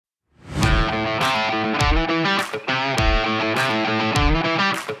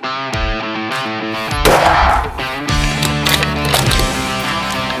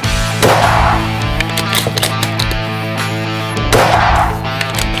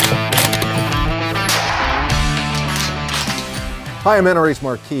Hi, I'm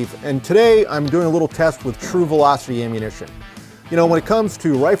NRA's Keefe, and today I'm doing a little test with true velocity ammunition. You know, when it comes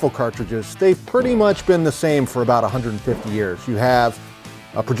to rifle cartridges, they've pretty much been the same for about 150 years. You have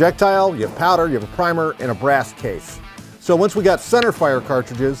a projectile, you have powder, you have a primer, and a brass case. So once we got centerfire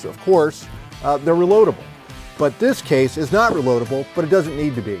cartridges, of course, they're reloadable. But this case is not reloadable, but it doesn't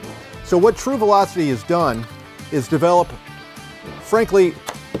need to be. So what True Velocity has done is develop, frankly,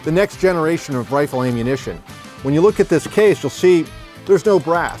 the next generation of rifle ammunition. When you look at this case, you'll see there's no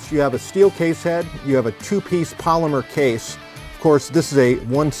brass. You have a steel case head, you have a two-piece polymer case. Of course, this is a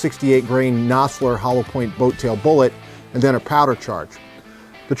 168 grain Nosler hollow point boat tail bullet, and then a powder charge.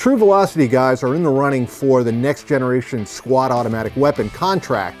 The True Velocity guys are in the running for the next generation squad automatic weapon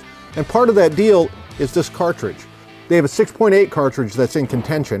contract, and part of that deal is this cartridge. They have a 6.8 cartridge that's in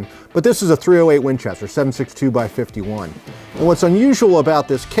contention, but this is a 308 Winchester, 7.62 by 51. And what's unusual about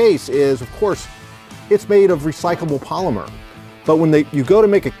this case is, of course, it's made of recyclable polymer. But when you go to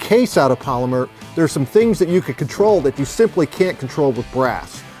make a case out of polymer, there's some things that you can control that you simply can't control with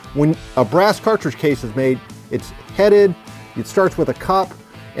brass. When a brass cartridge case is made, it's headed, it starts with a cup,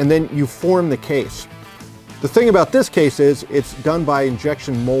 and then you form the case. The thing about this case is it's done by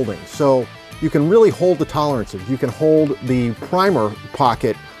injection molding. So you can really hold the tolerances. You can hold the primer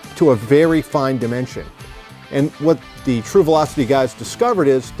pocket to a very fine dimension. And what the True Velocity guys discovered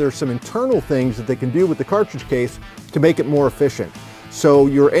is there's some internal things that they can do with the cartridge case to make it more efficient. So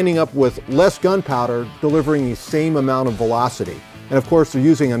you're ending up with less gunpowder delivering the same amount of velocity. And of course, they're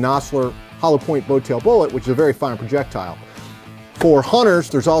using a Nosler hollow point boat tail bullet, which is a very fine projectile. For hunters,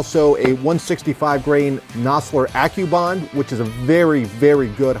 there's also a 165 grain Nosler AccuBond, which is a very, very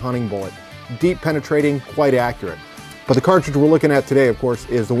good hunting bullet. Deep penetrating, quite accurate. But the cartridge we're looking at today, of course,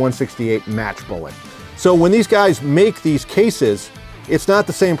 is the 168 match bullet. So when these guys make these cases, it's not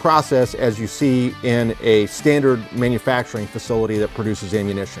the same process as you see in a standard manufacturing facility that produces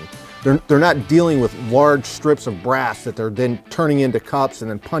ammunition. They're not dealing with large strips of brass that they're then turning into cups and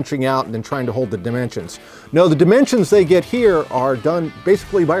then punching out and then trying to hold the dimensions. No, the dimensions they get here are done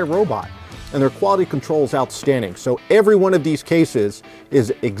basically by a robot, and their quality control is outstanding. So every one of these cases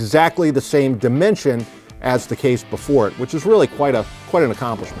is exactly the same dimension as the case before it, which is really quite an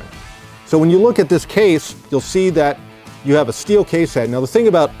accomplishment. So when you look at this case, you'll see that you have a steel case head. Now the thing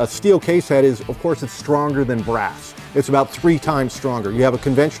about a steel case head is, of course, it's stronger than brass. It's about 3 times stronger. You have a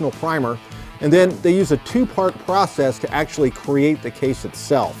conventional primer, and then they use a 2-part process to actually create the case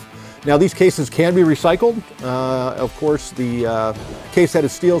itself. Now these cases can be recycled. Of course, the case head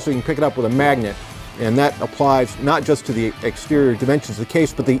is steel, so you can pick it up with a magnet, and that applies not just to the exterior dimensions of the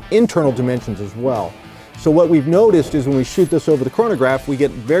case, but the internal dimensions as well. So what we've noticed is when we shoot this over the chronograph, we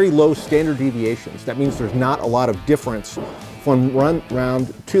get very low standard deviations. That means there's not a lot of difference from one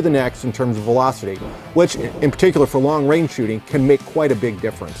round to the next in terms of velocity, which in particular for long range shooting can make quite a big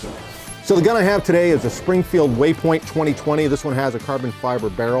difference. So the gun I have today is a Springfield Waypoint 2020. This one has a carbon fiber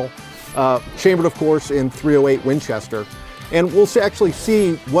barrel, chambered of course in 308 Winchester. And we'll actually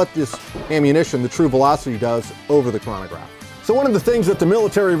see what this ammunition, the True Velocity, does over the chronograph. So one of the things that the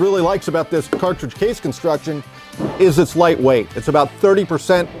military really likes about this cartridge case construction is its lightweight. It's about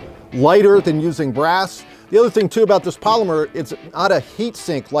 30% lighter than using brass. The other thing too about this polymer, it's not a heat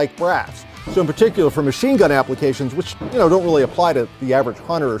sink like brass. So in particular for machine gun applications, which don't really apply to the average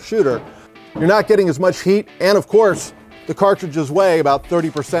hunter or shooter, you're not getting as much heat, and of course, the cartridges weigh about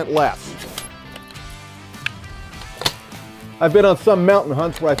 30% less. I've been on some mountain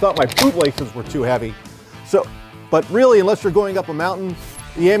hunts where I thought my bootlaces were too heavy. But really, unless you're going up a mountain,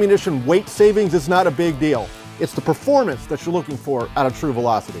 the ammunition weight savings is not a big deal. It's the performance that you're looking for out of True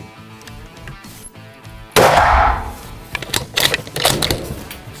Velocity.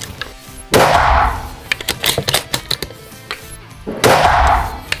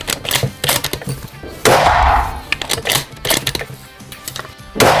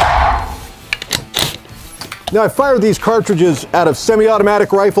 Now I fired these cartridges out of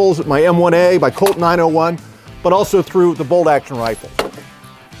semi-automatic rifles, my M1A, my Colt 901, but also through the bolt action rifle.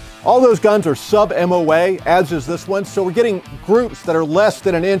 All those guns are sub-MOA, as is this one, so we're getting groups that are less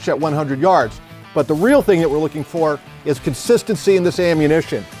than an inch at 100 yards. But the real thing that we're looking for is consistency in this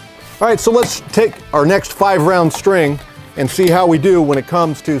ammunition. All right, so let's take our next 5-round string and see how we do when it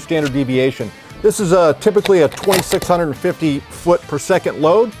comes to standard deviation. This is typically a 2,650 foot per second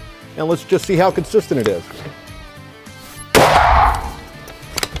load, and let's just see how consistent it is.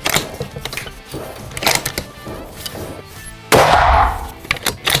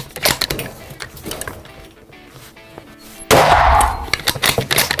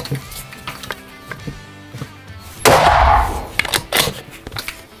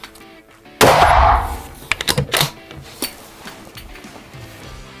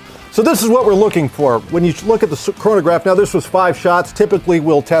 So this is what we're looking for. When you look at the chronograph, now this was 5 shots, typically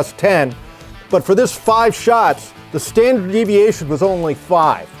we'll test 10, but for this 5 shots, the standard deviation was only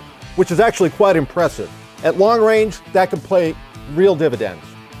 5, which is actually quite impressive. At long range, that can pay real dividends.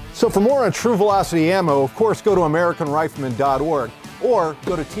 So for more on True Velocity Ammo, of course, go to AmericanRifleman.org or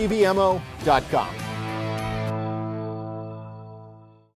go to tvammo.com.